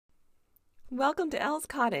Welcome to Elle's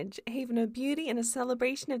Cottage, a haven of beauty and a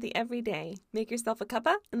celebration of the everyday. Make yourself a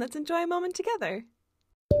cuppa and let's enjoy a moment together.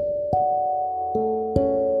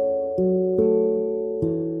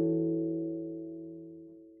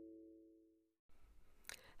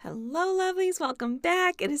 Hello, lovelies. Welcome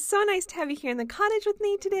back. It is so nice to have you here in the cottage with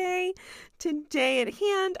me today. Today at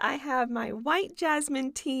hand, I have my white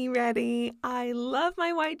jasmine tea ready. I love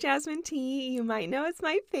my white jasmine tea. You might know it's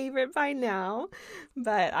my favorite by now,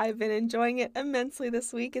 but I've been enjoying it immensely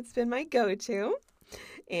this week. It's been my go-to.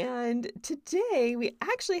 And today we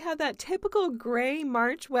actually have that typical gray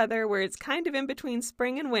March weather where it's kind of in between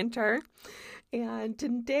spring and winter. And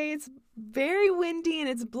today it's very windy and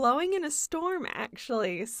it's blowing in a storm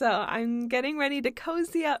actually. So I'm getting ready to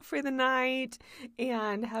cozy up for the night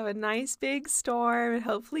and have a nice big storm and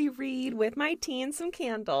hopefully read with my tea and some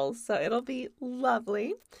candles. So it'll be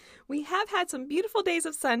lovely. We have had some beautiful days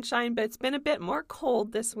of sunshine, but it's been a bit more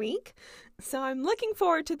cold this week. So I'm looking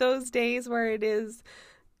forward to those days where it is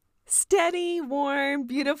steady, warm,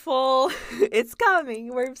 beautiful. It's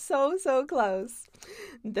coming. We're so close.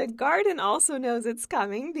 The garden also knows it's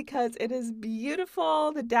coming because it is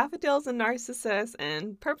beautiful. The daffodils and narcissus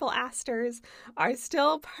and purple asters are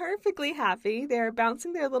still perfectly happy. They're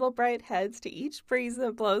bouncing their little bright heads to each breeze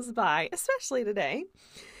that blows by, especially today.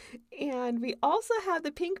 And we also have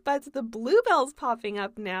the pink buds of the bluebells popping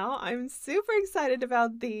up now. I'm super excited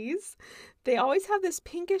about these. They always have this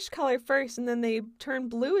pinkish color first and then they turn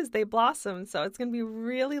blue as they blossom. So it's going to be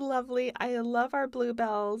really lovely. I love our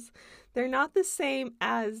bluebells. They're not the same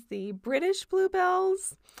as the British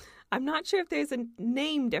bluebells. I'm not sure if there's a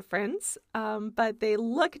name difference, but they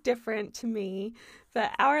look different to me.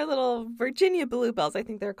 But our little Virginia bluebells, I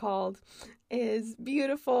think they're called, is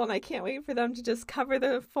beautiful, and I can't wait for them to just cover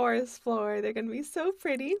the forest floor. They're going to be so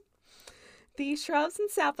pretty. The shrubs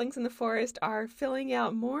and saplings in the forest are filling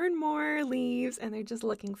out more and more leaves, and they're just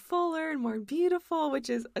looking fuller and more beautiful, which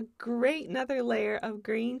is a great another layer of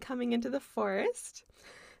green coming into the forest.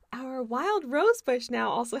 Our wild rose bush now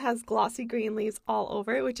also has glossy green leaves all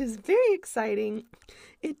over it, which is very exciting.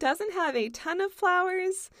 It doesn't have a ton of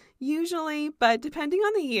flowers usually, but depending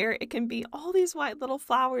on the year, it can be all these white little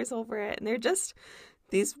flowers over it. And they're just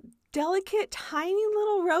these delicate, tiny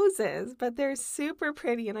little roses, but they're super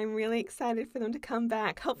pretty, and I'm really excited for them to come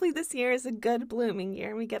back. Hopefully this year is a good blooming year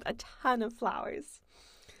and we get a ton of flowers.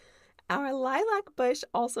 Our lilac bush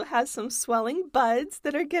also has some swelling buds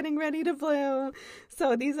that are getting ready to bloom.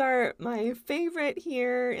 So these are my favorite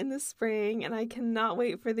here in the spring, and I cannot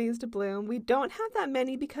wait for these to bloom. We don't have that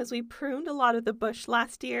many because we pruned a lot of the bush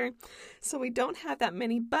last year, so we don't have that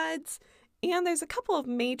many buds. And there's a couple of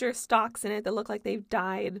major stalks in it that look like they've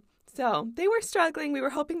died. So they were struggling. We were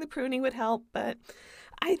hoping the pruning would help, but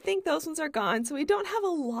I think those ones are gone, so we don't have a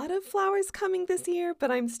lot of flowers coming this year,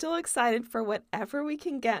 but I'm still excited for whatever we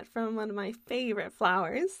can get from one of my favorite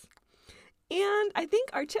flowers. And I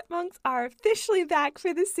think our chipmunks are officially back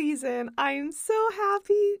for the season. I'm so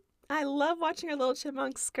happy. I love watching our little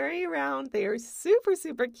chipmunks scurry around. They are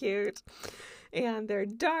super cute, and they're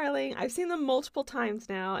darling. I've seen them multiple times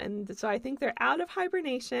now, and so I think they're out of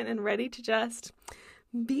hibernation and ready to just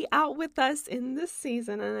be out with us in this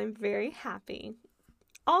season, and I'm very happy.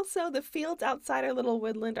 Also, the fields outside our little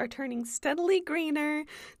woodland are turning steadily greener.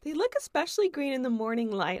 They look especially green in the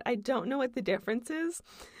morning light. I don't know what the difference is,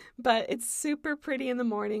 but it's super pretty in the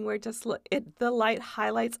morning where the light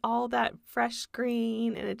highlights all that fresh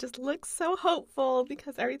green, and it just looks so hopeful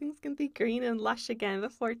because everything's going to be green and lush again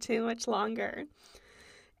before too much longer.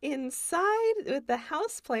 Inside with the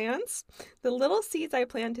house plants, the little seeds I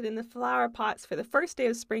planted in the flower pots for the first day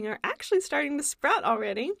of spring are actually starting to sprout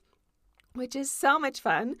already, which is so much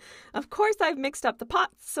fun. Of course, I've mixed up the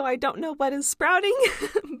pots, so I don't know what is sprouting,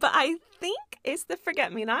 but I think it's the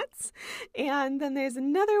forget-me-nots. And then there's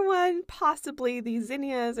another one, possibly the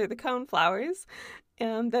zinnias or the coneflowers,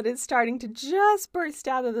 that is starting to just burst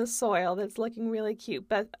out of the soil. That's looking really cute.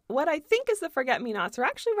 But what I think is the forget-me-nots are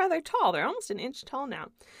actually rather tall. They're almost an inch tall now.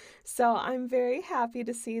 So I'm very happy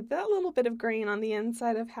to see that little bit of green on the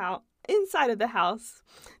inside of the house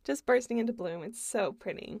just bursting into bloom. It's so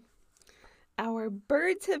pretty. Our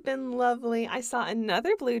birds have been lovely. I saw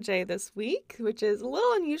another blue jay this week, which is a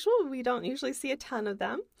little unusual. We don't usually see a ton of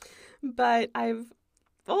them, but I've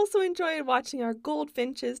also enjoyed watching our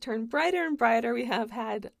goldfinches turn brighter and brighter. We have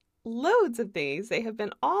had loads of these. They have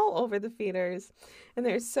been all over the feeders, and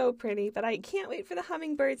they're so pretty, but I can't wait for the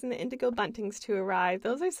hummingbirds and the indigo buntings to arrive.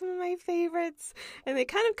 Those are some of my favorites, and they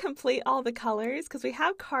kind of complete all the colors because we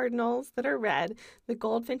have cardinals that are red, the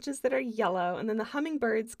goldfinches that are yellow, and then the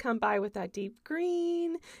hummingbirds come by with that deep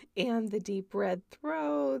green and the deep red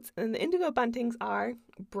throats, and the indigo buntings are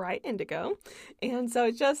bright indigo. And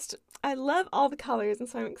so I love all the colors, and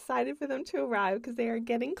so I'm excited for them to arrive because they are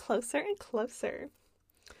getting closer and closer.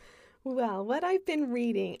 Well, what I've been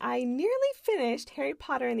reading, I nearly finished Harry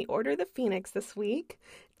Potter and the Order of the Phoenix this week.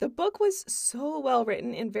 The book was so well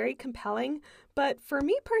written and very compelling, but for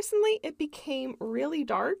me personally, it became really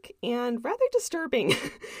dark and rather disturbing.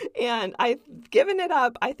 And I've given it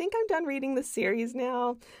up. I think I'm done reading the series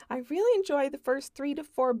now. I really enjoyed the first 3 to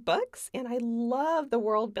 4 books, and I love the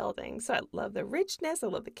world building. So I love the richness, I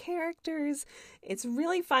love the characters. It's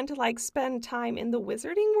really fun to spend time in the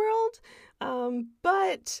wizarding world,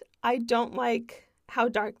 but I don't like how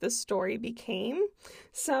dark the story became.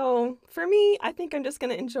 So for me, I think I'm just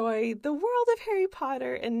going to enjoy the world of Harry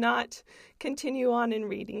Potter and not continue on in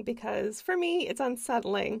reading because for me, it's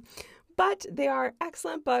unsettling. But they are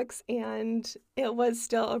excellent books, and it was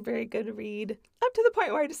still a very good read up to the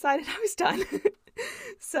point where I decided I was done.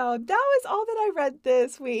 So that was all that I read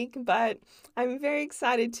this week, but I'm very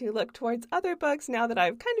excited to look towards other books now that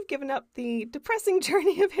I've kind of given up the depressing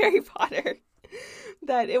journey of Harry Potter.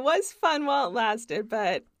 That it was fun while it lasted,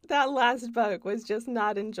 but that last book was just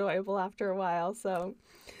not enjoyable after a while. So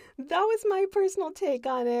that was my personal take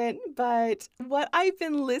on it. But what I've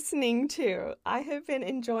been listening to, I have been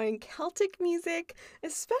enjoying Celtic music,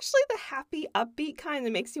 especially the happy, upbeat kind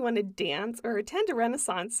that makes you want to dance or attend a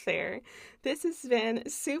Renaissance fair. This has been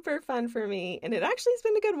super fun for me, and it actually has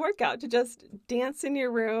been a good workout to just dance in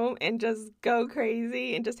your room and just go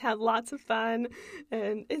crazy and just have lots of fun,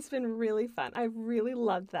 and it's been really fun. I really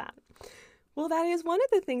loved that. Well, that is one of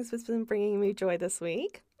the things that's been bringing me joy this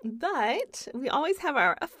week. But we always have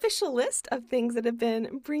our official list of things that have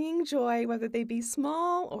been bringing joy, whether they be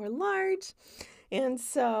small or large. And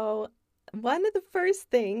so one of the first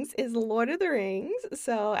things is Lord of the Rings.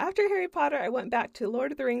 So after Harry Potter, I went back to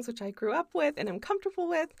Lord of the Rings, which I grew up with and I'm comfortable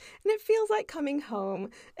with. And it feels like coming home,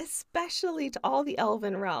 especially to all the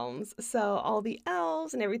elven realms. So all the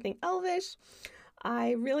elves and everything elvish.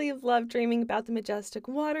 I really have loved dreaming about the majestic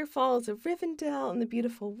waterfalls of Rivendell and the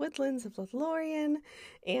beautiful woodlands of Lothlorien,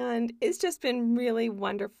 and it's just been really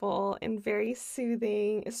wonderful and very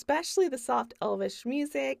soothing, especially the soft elvish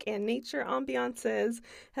music and nature ambiances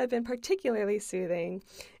have been particularly soothing.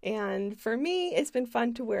 And for me, it's been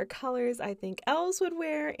fun to wear colors I think elves would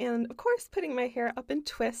wear, and of course putting my hair up in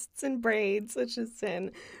twists and braids, which has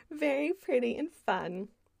been very pretty and fun.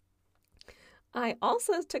 I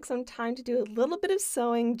also took some time to do a little bit of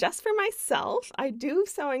sewing just for myself. I do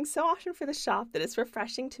sewing so often for the shop that it's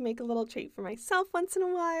refreshing to make a little treat for myself once in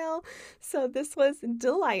a while. So this was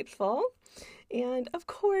delightful. And of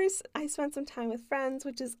course, I spent some time with friends,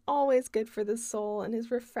 which is always good for the soul and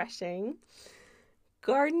is refreshing.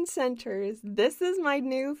 Garden centers. This is my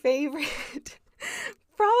new favorite.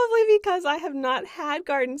 Probably because I have not had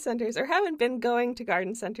garden centers or haven't been going to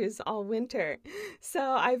garden centers all winter.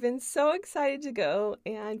 So I've been so excited to go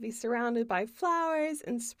and be surrounded by flowers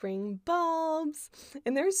and spring bulbs.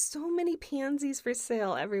 And there's so many pansies for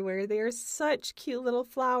sale everywhere. They are such cute little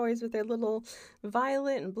flowers with their little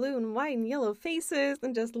violet and blue and white and yellow faces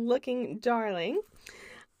and just looking darling.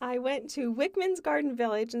 I went to Wickman's Garden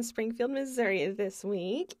Village in Springfield, Missouri this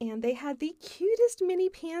week, and they had the cutest mini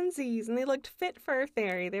pansies, and they looked fit for a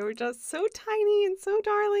fairy. They were just so tiny and so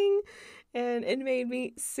darling, and it made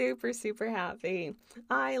me super, super happy.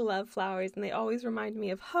 I love flowers, and they always remind me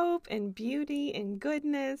of hope and beauty and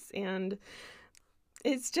goodness, and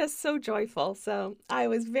it's just so joyful. So I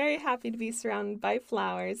was very happy to be surrounded by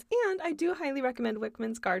flowers. And I do highly recommend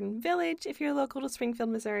Wickman's Garden Village if you're local to Springfield,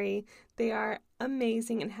 Missouri. They are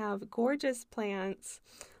amazing and have gorgeous plants.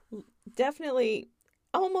 Definitely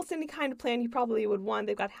almost any kind of plant you probably would want.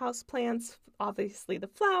 They've got house plants, obviously the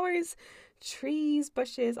flowers, trees,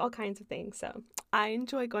 bushes, all kinds of things. So I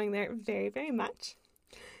enjoy going there very, very much.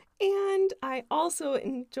 And I also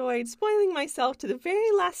enjoyed spoiling myself to the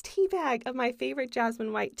very last tea bag of my favorite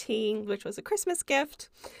jasmine white tea, which was a Christmas gift.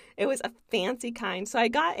 It was a fancy kind. So I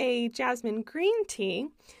got a jasmine green tea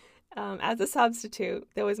as a substitute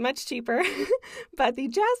that was much cheaper. But the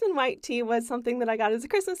jasmine white tea was something that I got as a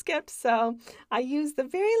Christmas gift. So I used the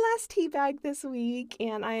very last tea bag this week,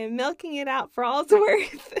 and I am milking it out for all it's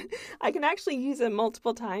worth. I can actually use it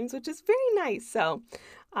multiple times, which is very nice. So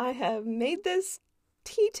I have made this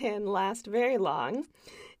tea tin last very long,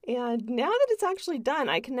 And now that it's actually done,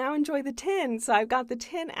 I can now enjoy the tin. So I've got the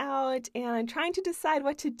tin out and I'm trying to decide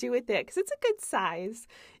what to do with it because it's a good size.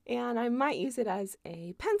 And I might use it as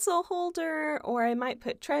a pencil holder or I might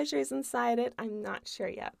put treasures inside it. I'm not sure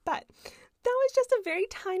yet. But that was just a very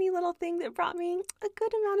tiny little thing that brought me a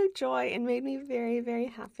good amount of joy and made me very, very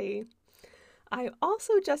happy. I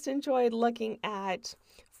also just enjoyed looking at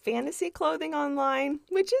fantasy clothing online,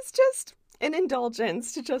 which is just an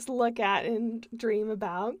indulgence to just look at and dream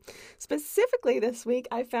about. Specifically this week,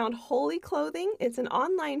 I found Holy Clothing. It's an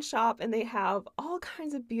online shop and they have all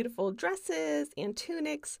kinds of beautiful dresses and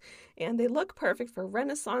tunics and they look perfect for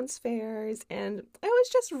Renaissance fairs, and it was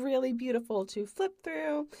just really beautiful to flip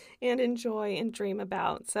through and enjoy and dream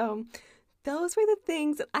about. So those were the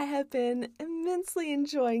things that I have been immensely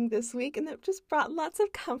enjoying this week and that just brought lots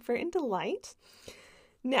of comfort and delight.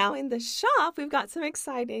 Now in the shop, we've got some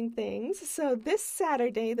exciting things. So this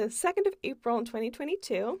Saturday, the 2nd of April in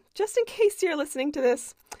 2022, just in case you're listening to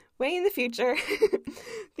this way in the future,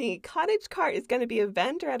 the Cottage Cart is going to be a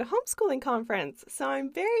vendor at a homeschooling conference. So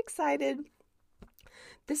I'm very excited.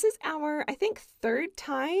 This is our, I think, third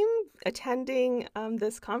time attending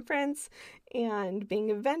this conference and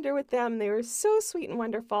being a vendor with them. They were so sweet and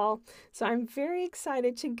wonderful. So I'm very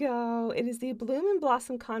excited to go. It is the Bloom and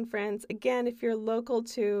Blossom Conference. Again, if you're local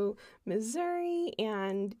to Missouri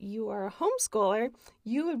and you are a homeschooler,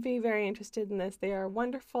 you would be very interested in this. They are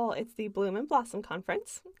wonderful. It's the Bloom and Blossom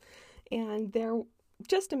Conference. And they're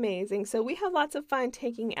just amazing. So we have lots of fun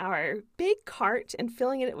taking our big cart and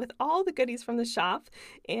filling it with all the goodies from the shop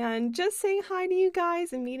and just saying hi to you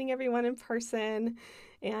guys and meeting everyone in person.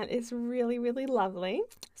 And it's really, really lovely.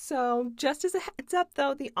 So just as a heads up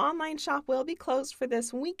though, the online shop will be closed for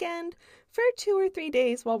this weekend for 2 or 3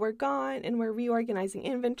 days while we're gone, and we're reorganizing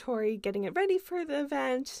inventory, getting it ready for the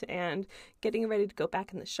event, and getting it ready to go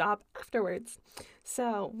back in the shop afterwards.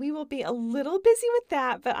 So we will be a little busy with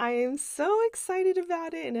that, but I am so excited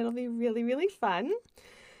about it and it'll be really, really fun.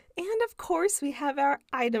 And of course, we have our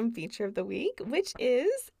item feature of the week, which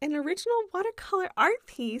is an original watercolor art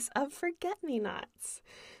piece of Forget-Me-Nots.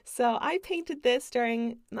 So I painted this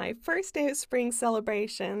during my first day of spring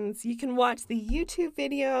celebrations. You can watch the YouTube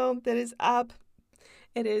video that is up.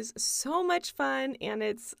 It is so much fun and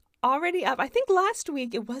it's already up. I think last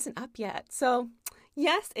week it wasn't up yet. So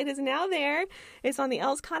yes, it is now there. It's on the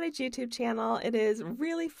Elle's Cottage YouTube channel. It is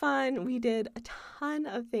really fun. We did a ton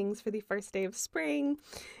of things for the first day of spring,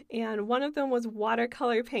 and one of them was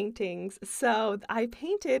watercolor paintings. So I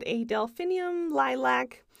painted a delphinium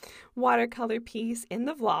lilac watercolor piece in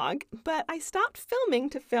the vlog, but I stopped filming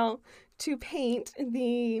to paint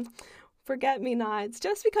the Forget-Me-Nots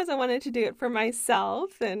just because I wanted to do it for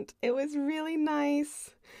myself, and it was really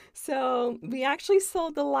nice. So we actually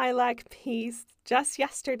sold the lilac piece just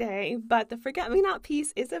yesterday, but the Forget-Me-Not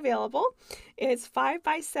piece is available. It's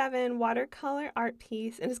 5x7 watercolor art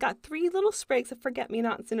piece, and it's got 3 little sprigs of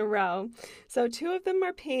Forget-Me-Nots in a row. So 2 of them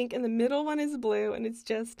are pink and the middle one is blue, and it's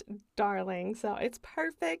just darling. So it's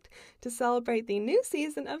perfect to celebrate the new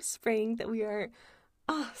season of spring that we are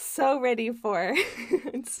so ready for.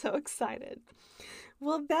 I'm so excited.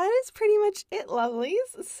 Well, that is pretty much it,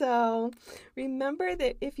 lovelies. So remember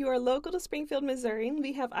that if you are local to Springfield, Missouri,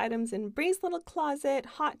 we have items in Bree's Little Closet,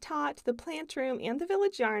 Hot Tot, the Plant Room, and the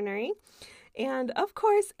Village Yarnery. And of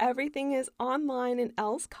course, everything is online in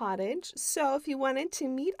Elle's Cottage. So if you wanted to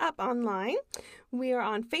meet up online, we are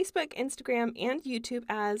on Facebook, Instagram, and YouTube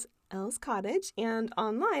as Elle's Cottage and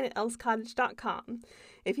online at ellescottage.com.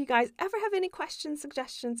 If you guys ever have any questions,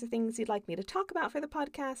 suggestions, or things you'd like me to talk about for the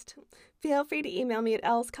podcast, feel free to email me at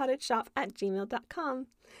ellescottageshop@gmail.com.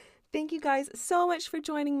 Thank you guys so much for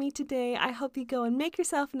joining me today. I hope you go and make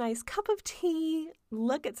yourself a nice cup of tea,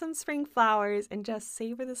 look at some spring flowers, and just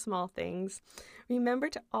savor the small things. Remember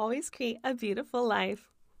to always create a beautiful life.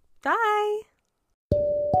 Bye!